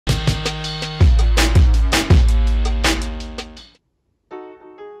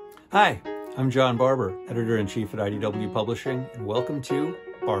Hi, I'm John Barber, Editor-in-Chief at IDW Publishing, and welcome to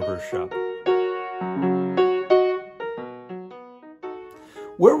Barber's Shop.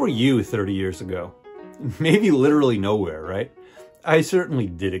 Where were you 30 years ago? Maybe literally nowhere, right? I certainly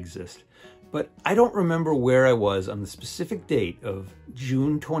did exist, but I don't remember where I was on the specific date of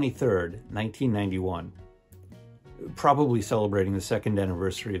June 23rd, 1991. Probably celebrating the second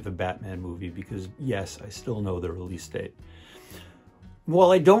anniversary of the Batman movie because, yes, I still know the release date.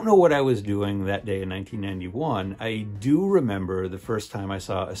 While I don't know what I was doing that day in 1991, I do remember the first time I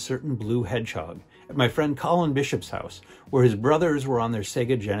saw a certain blue hedgehog at my friend Colin Bishop's house, where his brothers were on their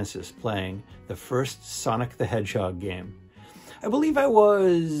Sega Genesis playing the first Sonic the Hedgehog game. I believe I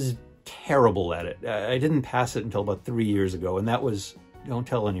was terrible at it. I didn't pass it until about 3 years ago, and that was, don't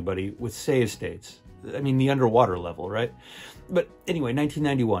tell anybody, with save states. I mean, the underwater level, right? But anyway,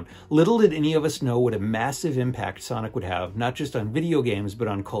 1991. Little did any of us know what a massive impact Sonic would have, not just on video games, but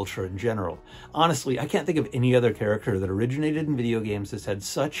on culture in general. Honestly, I can't think of any other character that originated in video games that's had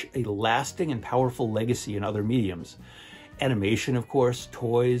such a lasting and powerful legacy in other mediums. Animation, of course,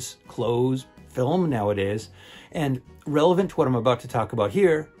 toys, clothes, film nowadays, and relevant to what I'm about to talk about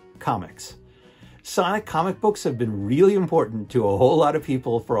here, comics. Sonic comic books have been really important to a whole lot of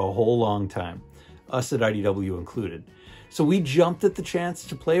people for a whole long time, us at IDW included. So we jumped at the chance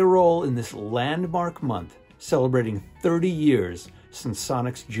to play a role in this landmark month, celebrating 30 years since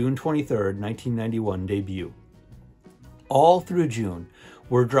Sonic's June 23rd, 1991 debut. All through June,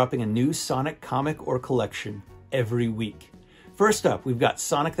 we're dropping a new Sonic comic or collection every week. First up, we've got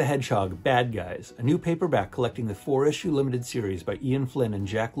Sonic the Hedgehog, Bad Guys, a new paperback collecting the 4-issue limited series by Ian Flynn and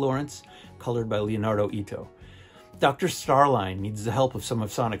Jack Lawrence, colored by Leonardo Ito. Dr. Starline needs the help of some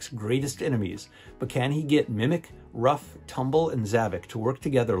of Sonic's greatest enemies, but can he get Mimic, Ruff, Tumble, and Zavik to work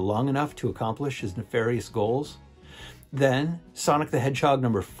together long enough to accomplish his nefarious goals? Then, Sonic the Hedgehog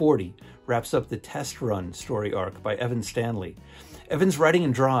number 40 wraps up the Test Run story arc by Evan Stanley. Evan's writing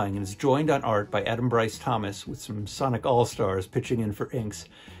and drawing and is joined on art by Adam Bryce Thomas, with some Sonic All-Stars pitching in for inks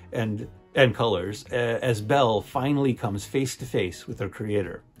and colors, as Belle finally comes face-to-face with her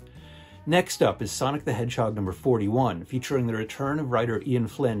creator. Next up is Sonic the Hedgehog number 41, featuring the return of writer Ian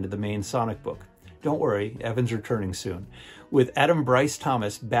Flynn to the main Sonic book. Don't worry, Evan's returning soon, with Adam Bryce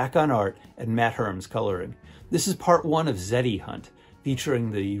Thomas back on art and Matt Herms coloring. This is part 1 of Zeddy Hunt,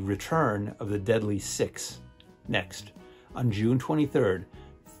 featuring the return of the Deadly Six. Next, on June 23rd,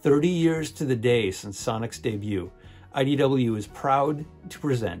 30 years to the day since Sonic's debut, IDW is proud to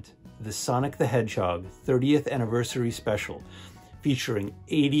present the Sonic the Hedgehog 30th Anniversary Special, featuring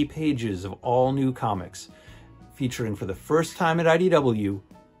 80 pages of all new comics, featuring for the first time at IDW,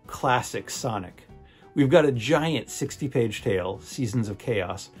 classic Sonic. We've got a giant 60-page tale, Seasons of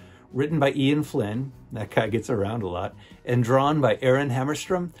Chaos, written by Ian Flynn, that guy gets around a lot, and drawn by Aaron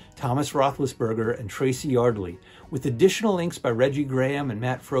Hammerstrom, Thomas Roethlisberger, and Tracy Yardley, with additional inks by Reggie Graham and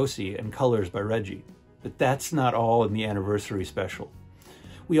Matt Froese and colors by Reggie. But that's not all in the anniversary special.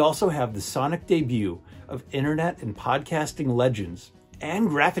 We also have the Sonic debut of internet and podcasting legends and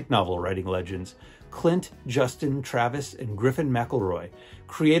graphic novel writing legends, Clint, Justin, Travis, and Griffin McElroy,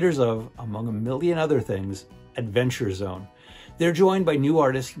 creators of, among a million other things, Adventure Zone. They're joined by new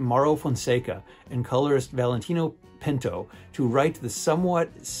artist Mauro Fonseca and colorist Valentino Pinto to write the somewhat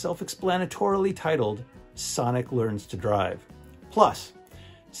self-explanatorily titled Sonic Learns to Drive. Plus,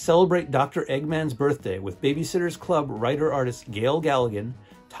 celebrate Dr. Eggman's birthday with Babysitters Club writer-artist Gail Galligan,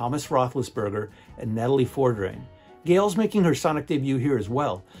 Thomas Roethlisberger, and Natalie Fordrain. Gail's making her Sonic debut here as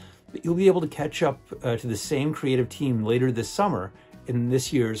well, but you'll be able to catch up to the same creative team later this summer in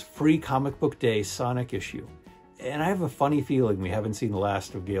this year's free Comic Book Day Sonic issue. And I have a funny feeling we haven't seen the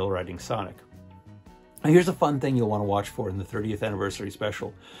last of Gail writing Sonic. Now here's a fun thing you'll want to watch for in the 30th anniversary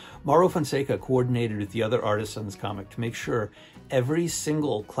special. Mauro Fonseca coordinated with the other artists on this comic to make sure every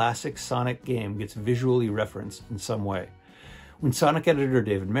single classic Sonic game gets visually referenced in some way. When Sonic editor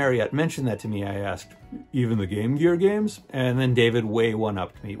David Marriott mentioned that to me, I asked, even the Game Gear games? And then David way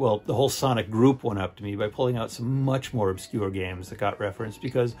one-upped me. Well, the whole Sonic group one-upped me by pulling out some much more obscure games that got referenced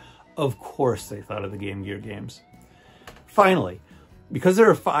because, of course, they thought of the Game Gear games. Finally, because there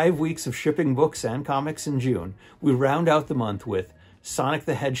are 5 weeks of shipping books and comics in June, we round out the month with Sonic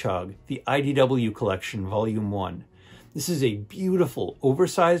the Hedgehog, the IDW Collection, Volume 1. This is a beautiful,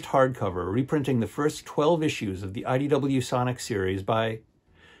 oversized hardcover reprinting the first 12 issues of the IDW Sonic series by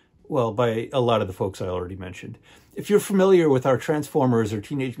a lot of the folks I already mentioned. If you're familiar with our Transformers or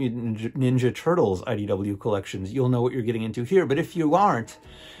Teenage Mutant Ninja Turtles IDW collections, you'll know what you're getting into here. But if you aren't,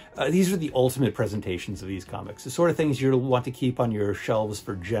 these are the ultimate presentations of these comics, the sort of things you'll want to keep on your shelves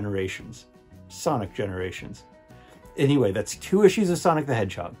for generations. Sonic generations. Anyway, that's 2 issues of Sonic the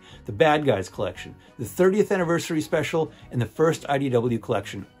Hedgehog, the Bad Guys collection, the 30th anniversary special, and the first IDW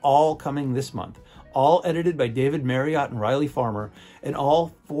collection, all coming this month. All edited by David Marriott and Riley Farmer, and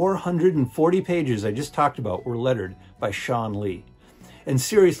all 440 pages I just talked about were lettered by Sean Lee. And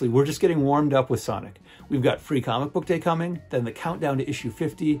seriously, we're just getting warmed up with Sonic. We've got Free Comic Book Day coming, then the countdown to issue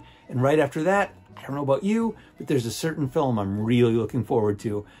 50, and right after that, I don't know about you, but there's a certain film I'm really looking forward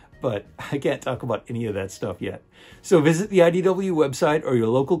to, but I can't talk about any of that stuff yet. So visit the IDW website or your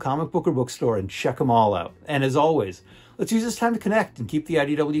local comic book or bookstore and check them all out. And as always, let's use this time to connect and keep the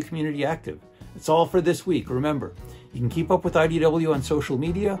IDW community active. That's all for this week. Remember, you can keep up with IDW on social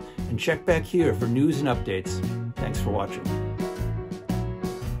media and check back here for news and updates. Thanks for watching.